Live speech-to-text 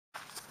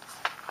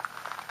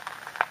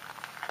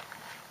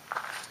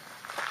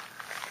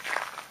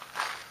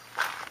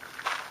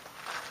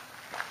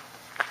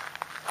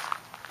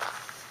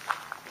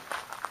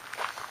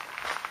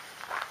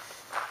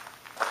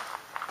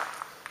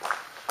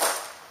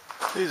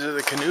These are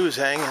the canoes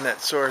hanging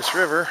at Souris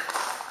River.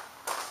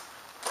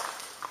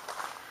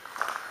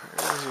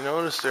 As you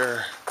notice, there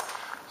are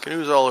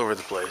canoes all over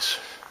the place.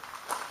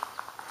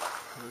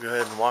 We'll go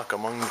ahead and walk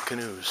among the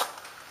canoes.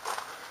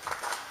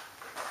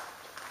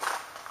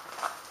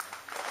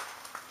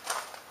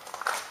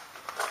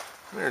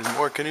 There's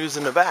more canoes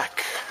in the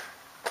back.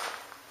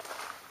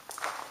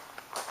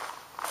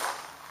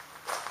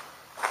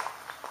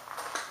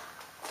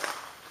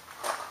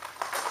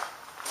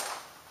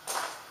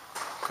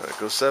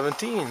 Canoe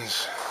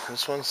 17s.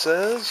 This one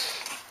says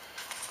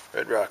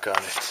Red Rock on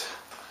it.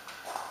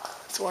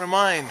 It's one of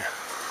mine.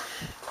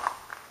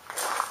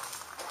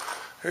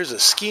 There's a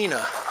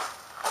Skeena.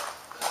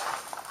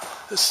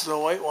 This is a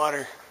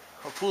whitewater,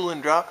 a pull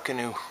and drop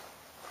canoe.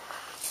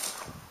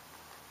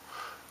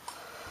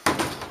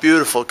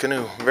 Beautiful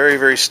canoe. Very,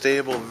 very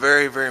stable,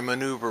 very, very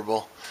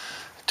maneuverable.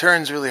 It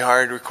turns really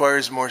hard,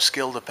 requires more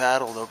skill to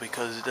paddle though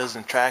because it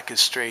doesn't track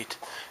as straight.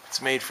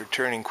 It's made for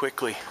turning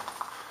quickly.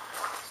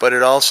 But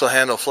it also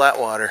handles flat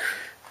water.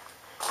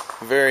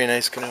 Very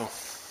nice canoe.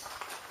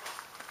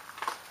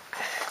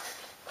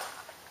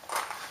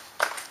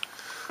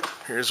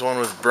 Here's one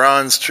with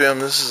bronze trim.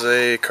 This is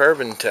a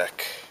Carbon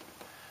Tech.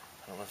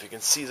 I don't know if you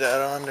can see that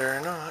on there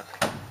or not.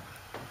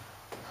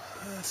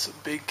 That's a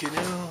big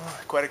canoe.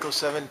 Atikokan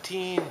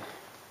 17.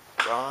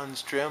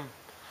 Bronze trim.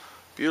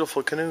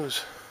 Beautiful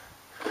canoes.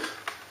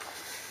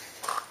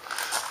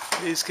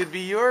 These could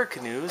be your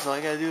canoes. All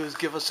you gotta do is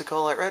give us a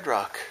call at Red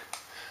Rock.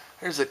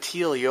 There's a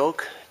teal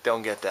yoke.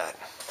 Don't get that.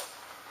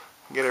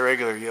 Get a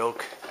regular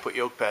yoke. Put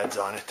yoke pads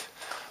on it.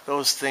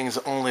 Those things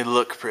only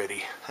look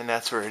pretty, and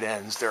that's where it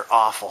ends. They're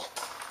awful.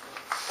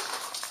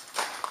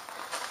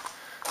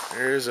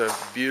 There's a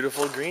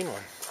beautiful green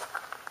one.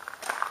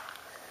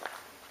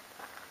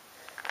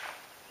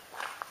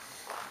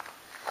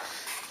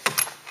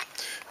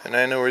 And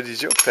I know where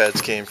these yoke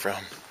pads came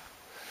from.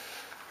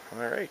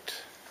 Alright.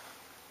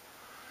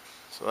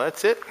 So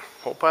that's it.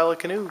 Whole pile of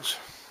canoes.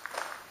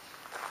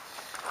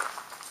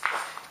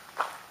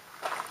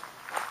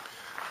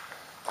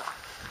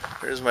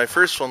 There's my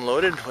first one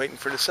loaded, waiting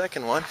for the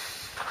second one.